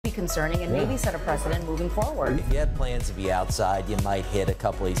concerning and maybe set a precedent moving forward. If you had plans to be outside, you might hit a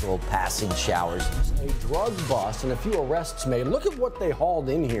couple of these little passing showers. A drug bust and a few arrests made. Look at what they hauled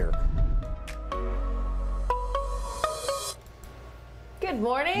in here. Good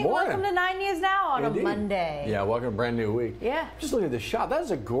morning. Welcome to 9 News Now on a Monday. Yeah, welcome to a brand new week. Yeah. Just look at this shot. That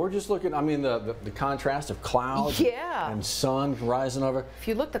is a gorgeous looking, I mean, the contrast of clouds and sun rising over. If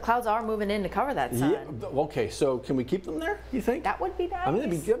you look, the clouds are moving in to cover that sun. Yeah. Okay, so can we keep them there, you think? That would be nice. I mean,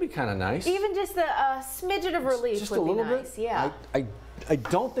 that'd be kind of nice. Even just a smidget of relief just would a little be nice. bit? Yeah. I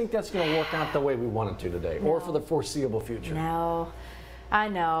don't think that's going to work out the way we want it to today or for the foreseeable future. No. I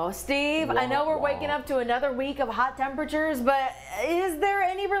know. Steve, I know we're waking up to another week of hot temperatures, but is there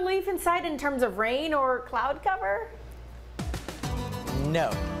any relief in sight in terms of rain or cloud cover? No.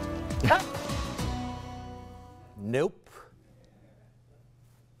 Nope.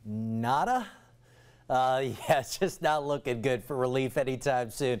 Nada. Yeah, it's just not looking good for relief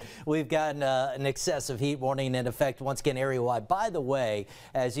anytime soon. We've gotten an excessive heat warning in effect once again area-wide. By the way,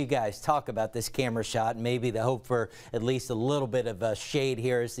 as you guys talk about this camera shot, maybe the hope for at least a little bit of shade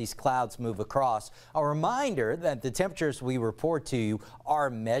here as these clouds move across. A reminder that the temperatures we report to you are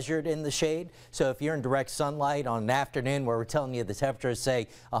measured in the shade. So if you're in direct sunlight on an afternoon where we're telling you the temperature is, say,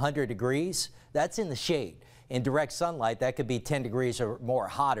 100 degrees, that's in the shade. In direct sunlight, that could be 10 degrees or more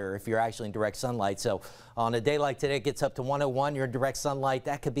hotter if you're actually in direct sunlight. So on a day like today, it gets up to 101. You're in direct sunlight.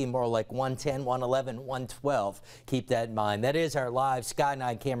 That could be more like 110, 111, 112. Keep that in mind. That is our live Sky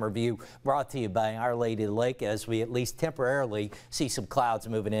 9 camera view brought to you by Our Lady of the Lake as we at least temporarily see some clouds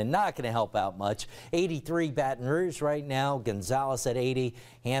moving in. Not going to help out much. 83 Baton Rouge right now. Gonzales at 80.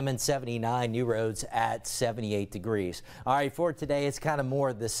 Hammond 79. New Roads at 78 degrees. All right, for today, it's kind of more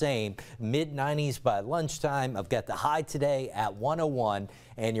of the same. Mid-90s by lunchtime. I've got the high today at 101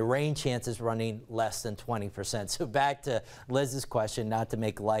 and your rain chances running less than 20%. So back to Liz's question, not to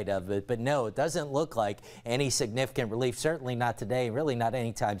make light of it, but no, it doesn't look like any significant relief, certainly not today, really not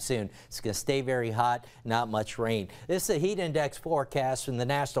anytime soon. It's going to stay very hot, not much rain. This is the heat index forecast from the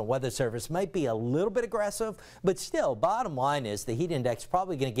National Weather Service. Might be a little bit aggressive, but still, bottom line is the heat index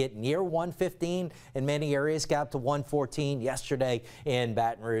probably going to get near 115 in many areas, got up to 114 yesterday in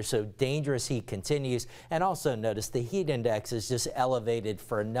Baton Rouge. So dangerous heat continues. And also notice the heat index is just elevated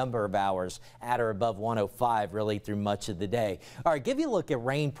for a number of hours at or above 105 really through much of the day. All right, give you a look at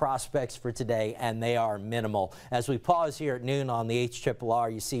rain prospects for today, and they are minimal. As we pause here at noon on the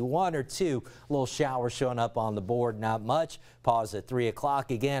HRRR, you see one or two little showers showing up on the board, not much. Pause at 3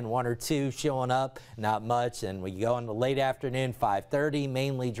 o'clock again, one or two showing up, not much. And we go into late afternoon, 5:30,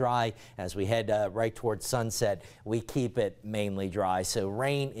 mainly dry. As we head right towards sunset, we keep it mainly dry. So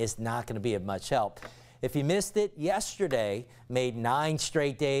rain is not going to be of much help. If you missed it, yesterday made 9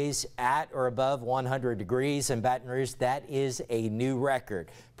 straight days at or above 100 degrees in Baton Rouge. That is a new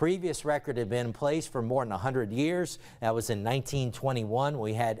record. Previous record had been in place for more than 100 years. That was in 1921.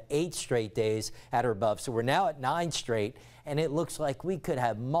 We had 8 straight days at or above. So we're now at 9 straight, and it looks like we could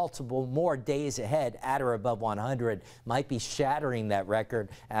have multiple more days ahead at or above 100. Might be shattering that record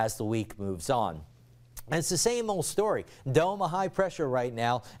as the week moves on. And it's the same old story. Dome of high pressure right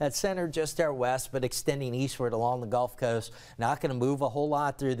now at center just our west, but extending eastward along the Gulf Coast. Not going to move a whole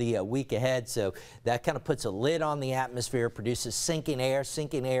lot through the week ahead, so that kind of puts a lid on the atmosphere, produces sinking air.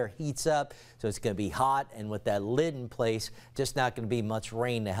 Sinking air heats up, so it's going to be hot, and with that lid in place, just not going to be much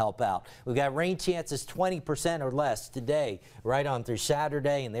rain to help out. We've got rain chances 20% or less today, right on through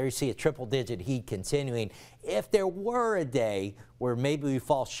Saturday, and there you see a triple-digit heat continuing. If there were a day where maybe we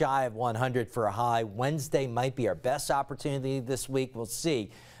fall shy of 100 for a high, Wednesday might be our best opportunity this week. We'll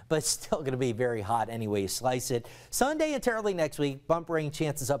see. But it's still going to be very hot anyway you slice it. Sunday into early next week, bump rain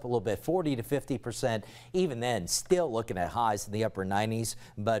chances up a little bit, 40 to 50%. Even then, still looking at highs in the upper 90s,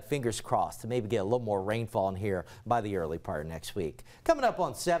 but fingers crossed to maybe get a little more rainfall in here by the early part of next week. Coming up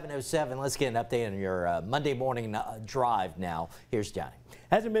on 7:07, let's get an update on your Monday morning drive now. Here's Johnny.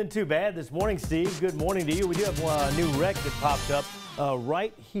 Hasn't been too bad this morning, Steve. Good morning to you. We do have a new wreck that popped up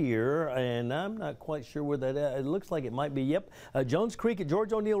right here, and I'm not quite sure where that is. It looks like it might be, Jones Creek at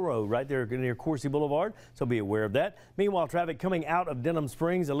George O'Neill Road, right there near Coursey Boulevard, so be aware of that. Meanwhile, traffic coming out of Denham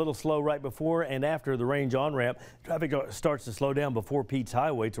Springs, a little slow right before and after the Range on-ramp. Traffic starts to slow down before Pete's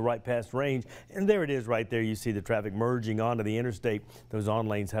Highway to right past Range, and there it is right there. You see the traffic merging onto the interstate. Those on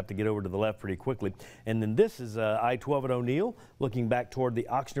lanes have to get over to the left pretty quickly. And then this is I-12 at O'Neill, looking back toward the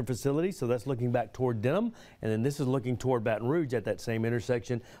Oxnard facility, so that's looking back toward Denham. And then this is looking toward Baton Rouge at that that same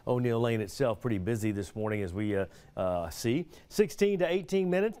intersection. O'Neill Lane itself pretty busy this morning as we see. 16 to 18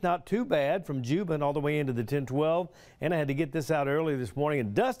 minutes, not too bad from Juban all the way into the 10-12. And I had to get this out early this morning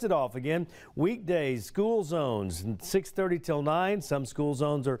and dust it off again. Weekdays, school zones, 6:30 till 9. Some school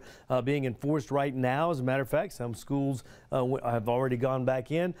zones are being enforced right now. As a matter of fact, some schools have already gone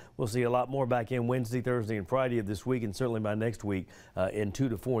back in. We'll see a lot more back in Wednesday, Thursday, and Friday of this week, and certainly by next week in 2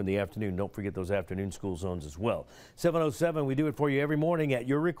 to 4 in the afternoon. Don't forget those afternoon school zones as well. 7:07, we do it for you every morning at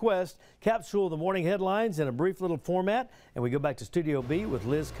your request. Capsule of the morning headlines in a brief little format, and we go back to Studio B with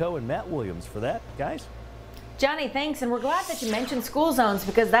Liz Coe and Matt Williams for that, guys. Johnny, thanks, and we're glad that you mentioned school zones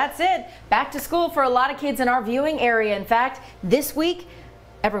because that's it. Back to school for a lot of kids in our viewing area. In fact, this week,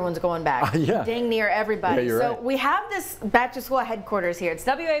 everyone's going back. Yeah. Dang near everybody. Yeah, you're so right. we have this back to school headquarters here. It's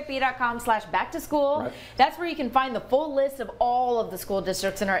WAFB.com/back to school. Right. That's where you can find the full list of all of the school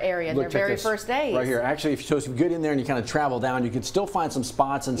districts in our area in their very first days. Right here. Actually, if you get in there and you kind of travel down, you can still find some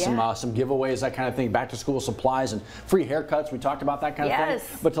spots and some giveaways, that kind of thing, back to school supplies and free haircuts. We talked about that kind of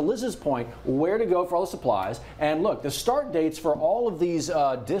thing. But to Liz's point, where to go for all the supplies. And look, the start dates for all of these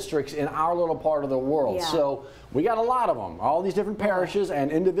districts in our little part of the world. Yeah. So we got a lot of them, all these different parishes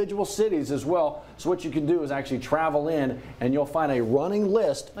and individual cities as well. So what you can do is actually travel in and you'll find a running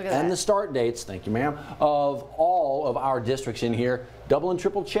list and the start dates, thank you ma'am, of all of our districts in here. Double and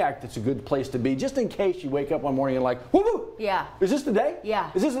triple check. That's a good place to be just in case you wake up one morning and like, woo-hoo! Yeah. Is this the day?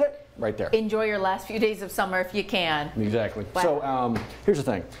 Yeah. Is this the day? Right there. Enjoy your last few days of summer if you can. Exactly. Wow. So here's the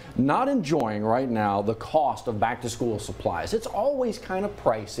thing. Not enjoying right now the cost of back to school supplies. It's always kind of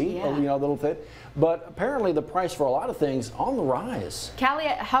pricey, you know, a little bit. But apparently the price for a lot of things on the rise. Callie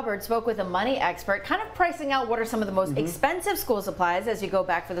Hubbard spoke with a money expert, kind of pricing out what are some of the most expensive school supplies as you go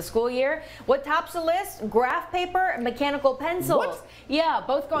back for the school year. What tops the list? Graph paper and mechanical pencils. What? Yeah,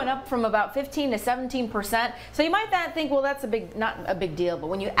 both going up from about 15 to 17%. So you might think, well, that's not a big deal. But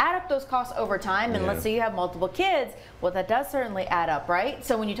when you add up those costs over time, and let's say you have multiple kids, well, that does certainly add up, right?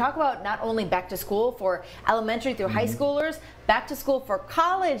 So when you talk about not only back to school for elementary through high schoolers, back to school for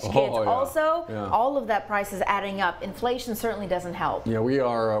college kids also, all of that price is adding up. Inflation certainly doesn't help. Yeah,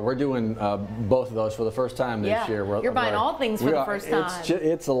 we're doing both of those for the first time this year. You're buying all things for the first time.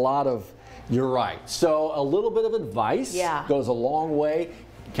 It's a lot of, you're right. So a little bit of advice goes a long way.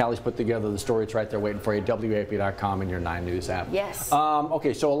 Callie's put together the story. It's right there waiting for you. WAFB.com and your 9 News app. Yes.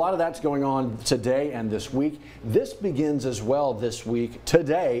 Okay, so a lot of that's going on today and this week. This begins as well this week,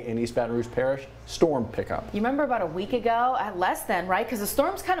 today in East Baton Rouge Parish, storm pickup. You remember about a week ago, less than, right? Because the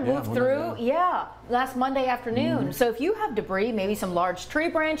storms kind of moved through, last Monday afternoon. So if you have debris, maybe some large tree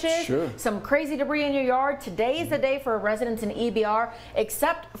branches, some crazy debris in your yard, today is the day for residents in EBR,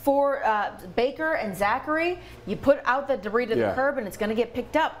 except for Baker and Zachary. You put out the debris to the curb and it's going to get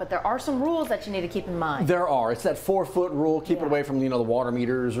picked up. But there are some rules that you need to keep in mind. There are. It's that 4-foot rule. Keep it away from, the water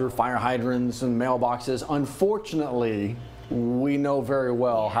meters or fire hydrants and mailboxes. Unfortunately, we know very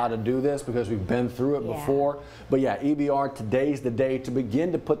well how to do this because we've been through it before. But yeah, EBR, today's the day to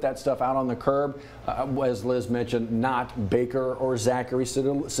begin to put that stuff out on the curb. As Liz mentioned, not Baker or Zachary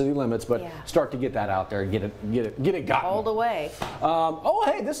city limits, but start to get that out there and get it gotten. All the way. Oh,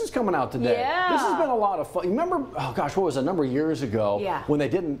 hey, this is coming out today. Yeah. This has been a lot of fun. You remember, oh gosh, what was it, a number of years ago when they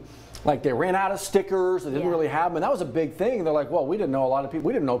didn't, like they ran out of stickers, they didn't really have them, and that was a big thing. They're like, well, we didn't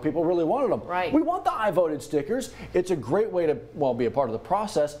know people really wanted them. Right. We want the I voted stickers. It's a great way to, well, be a part of the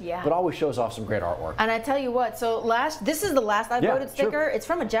process, but always shows off some great artwork. And I tell you what, so this is the last I voted sticker. It's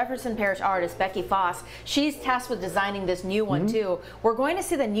from a Jefferson Parish artist, Becky Foss. She's tasked with designing this new one too. We're going to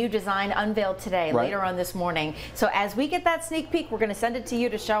see the new design unveiled today, later on this morning. So as we get that sneak peek, we're going to send it to you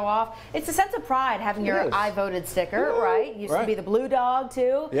to show off. It's a sense of pride having your I voted sticker, right? Used to be the blue dog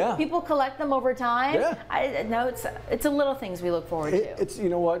too. Yeah. People collect them over time. No, it's a little things we look forward to. It's, you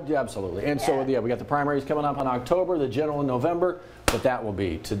know what, absolutely. And so we got the primaries coming up in October, the general in November, but that will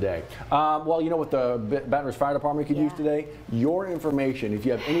be today. Well, you know what the Baton Rouge Fire Department could use today? Your information, if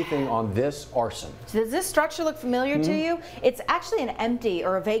you have anything on this arson. So does this structure look familiar to you? It's actually an empty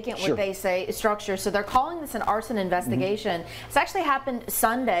or a vacant, what they say, structure. So they're calling this an arson investigation. It's actually happened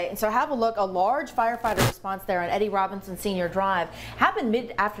Sunday. And so have a look. A large firefighter response there on Eddie Robinson Senior Drive happened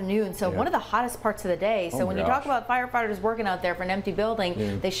mid-afternoon. So one of the hottest parts of the day. So when you talk about firefighters working out there for an empty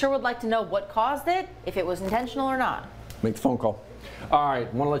building, they sure would like to know what caused it, if it was intentional or not. Make the phone call. All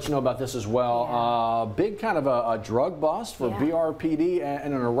right, want to let you know about this as well. Yeah. Big kind of a drug bust for BRPD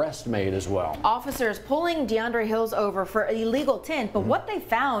and an arrest made as well. Officers pulling DeAndre Hills over for illegal tint, but what they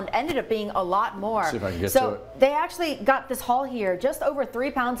found ended up being a lot more. See if I can get to it. They actually got this haul here, just over 3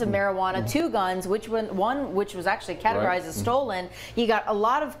 pounds of marijuana, 2 guns, one which was actually categorized as stolen. You got a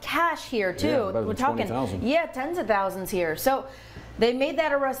lot of cash here too. Yeah, better We're than talking, 20,000. yeah, tens of thousands here. So they made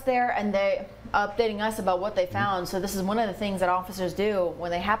that arrest there, and they updating us about what they found. So this is one of the things that officers do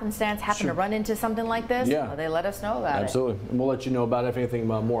when they happen to run into something like this. Yeah. They let us know about it. Absolutely. And we'll let you know about it if anything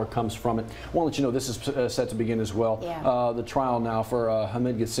more comes from it. We'll let you know this is set to begin as well. Yeah. The trial now for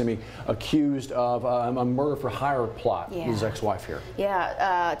Hamid Ghassemi, accused of a murder for hire plot. His ex-wife here.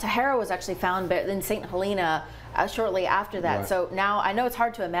 Yeah, Tahara was actually found in St. Helena shortly after that. Right. So now I know it's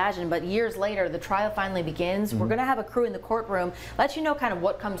hard to imagine, but years later the trial finally begins. We're going to have a crew in the courtroom, let you know kind of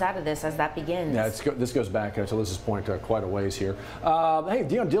what comes out of this as that begins. Yeah, this goes back to Liz's point quite a ways here. Hey,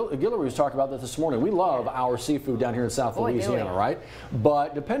 Dion Guillory was talking about this morning. We love our seafood down here in South Louisiana, right?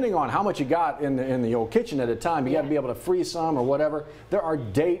 But depending on how much you got in the old kitchen at a time, you got to be able to freeze some or whatever. There are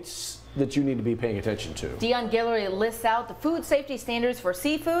dates that you need to be paying attention to. Dion Guillory lists out the food safety standards for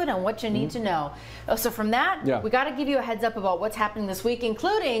seafood and what you need to know. So from that, we got to give you a heads up about what's happening this week,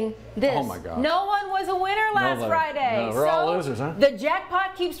 including this. Oh my God. No one was a winner last Friday. No, we're all losers, huh? The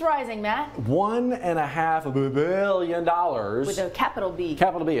jackpot keeps rising, Matt. $1.5 billion. With a capital B.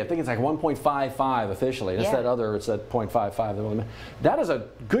 Capital B. I think it's like 1.55 officially. It's that other, it's that 0.55. That is a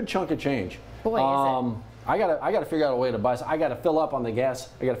good chunk of change. Boy, is it. I gotta figure out a way to buy. I gotta fill up on the gas.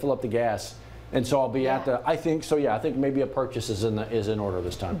 I gotta fill up the gas, and so I'll be at the. I think so. Yeah, I think maybe a purchase is in order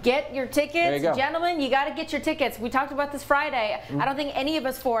this time. Get your tickets, gentlemen. You got to get your tickets. We talked about this Friday. I don't think any of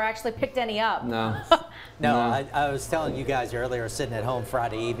us four actually picked any up. No. No, I was telling you guys earlier, sitting at home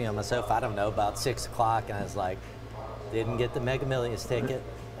Friday evening on my sofa. I don't know, about 6 o'clock, and I was like, didn't get the Mega Millions ticket.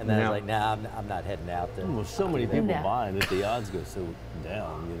 And then I was like, nah, I'm not heading out there. Well, so many people buying that the odds go so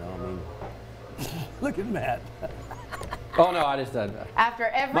down, you know. I mean, look at Matt. Oh no, I just after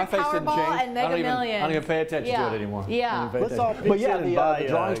every Powerball and Mega Millions. I don't even pay attention to it anymore. Yeah. Let's all pitch in and buy the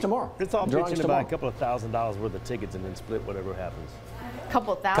drawings tomorrow. Let's all pitch in and buy a couple of $1,000s worth of tickets and then split whatever happens.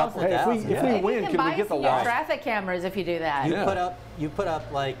 Couple thousand. Hey, if we win, can we get the lot? Traffic cameras if you do that. You put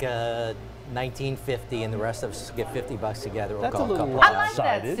up like 1950, and the rest of us get $50 together. We'll That's call a little I like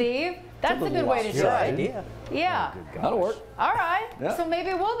that, Steve. That's a good way to do it. Idea. Yeah. That'll work. All right. So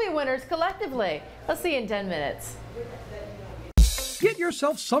maybe we'll be winners collectively. Let's see you in 10 minutes. Get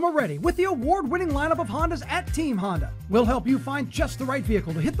yourself summer ready with the award-winning lineup of Hondas at Team Honda. We'll help you find just the right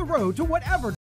vehicle to hit the road to whatever